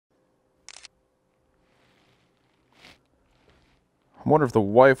wonder if the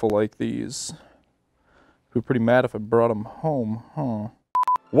wife will like these. Be pretty mad if I brought them home, huh?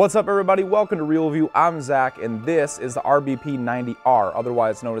 What's up, everybody? Welcome to RealView. I'm Zach, and this is the RBP 90R,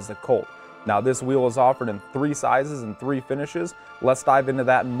 otherwise known as the Colt. Now, this wheel is offered in 3 sizes and 3 finishes. Let's dive into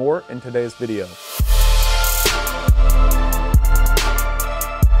that and more in today's video.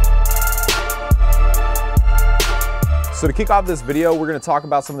 So to kick off this video, we're going to talk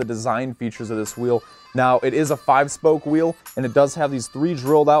about some of the design features of this wheel. Now, it is a 5-spoke wheel, and it does have these 3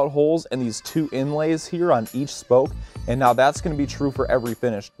 drilled out holes and these 2 inlays here on each spoke. And now that's going to be true for every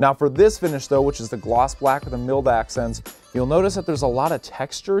finish. Now for this finish though, which is the gloss black with the milled accents, you'll notice that there's a lot of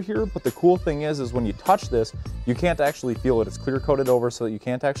texture here, but the cool thing is when you touch this, you can't actually feel it. It's clear coated over so that you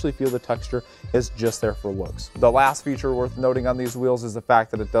can't actually feel the texture. It's just there for looks. The last feature worth noting on these wheels is the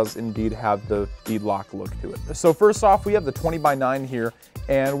fact that it does indeed have the bead lock look to it. So first off, we have the 20x9 here,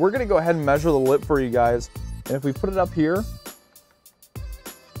 and we're gonna go ahead and measure the lip for you guys. And if we put it up here,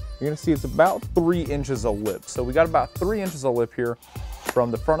 you're gonna see it's about 3 inches of lip. So we got about 3 inches of lip here from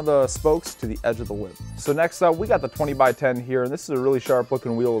the front of the spokes to the edge of the lip. So next up, we got the 20x10 here, and this is a really sharp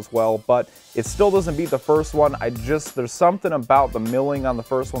looking wheel as well, but it still doesn't beat the first one. There's something about the milling on the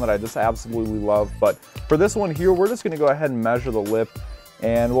first one that I just absolutely love. But for this one here, we're just gonna go ahead and measure the lip.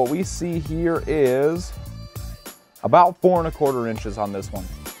 And what we see here is about 4 1/4 inches on this one.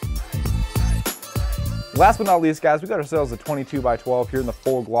 Last but not least, guys, we got ourselves a 22x12 here in the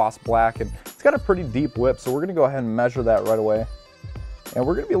full gloss black, and it's got a pretty deep lip, so we're gonna go ahead and measure that right away. And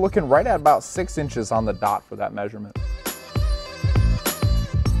we're gonna be looking right at about 6 inches on the dot for that measurement.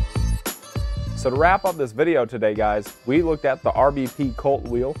 So to wrap up this video today, guys, we looked at the RBP Colt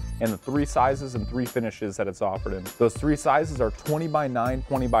wheel and the 3 sizes and 3 finishes that it's offered in. Those 3 sizes are 20x9,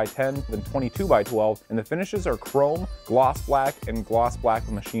 20x10, then 22x12, and the finishes are chrome, gloss black, and gloss black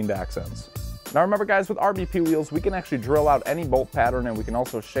with machined accents. Now remember, guys, with RBP wheels, we can actually drill out any bolt pattern, and we can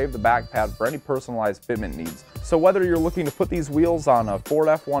also shave the back pad for any personalized fitment needs. So whether you're looking to put these wheels on a Ford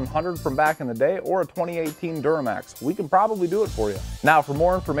F100 from back in the day or a 2018 Duramax, we can probably do it for you. Now, for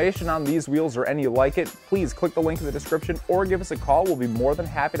more information on these wheels or any like it, please click the link in the description or give us a call. We'll be more than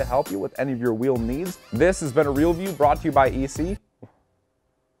happy to help you with any of your wheel needs. This has been a RealView brought to you by EC.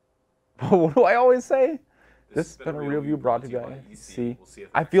 What do I always say? This has been a RealView brought to you by EC.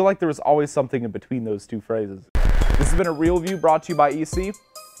 I feel like there was always something in between those 2 phrases. This has been a RealView brought to you by EC.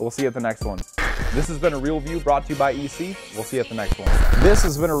 We'll see you at the next one. This has been a RealView brought to you by EC. We'll see you at the next one. This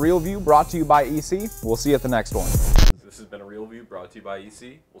has been a RealView brought to you by EC. We'll see you at the next one. This has been a RealView brought to you by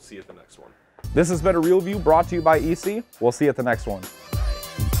EC. We'll see you at the next one. This has been a RealView brought to you by EC. We'll see you at the next one.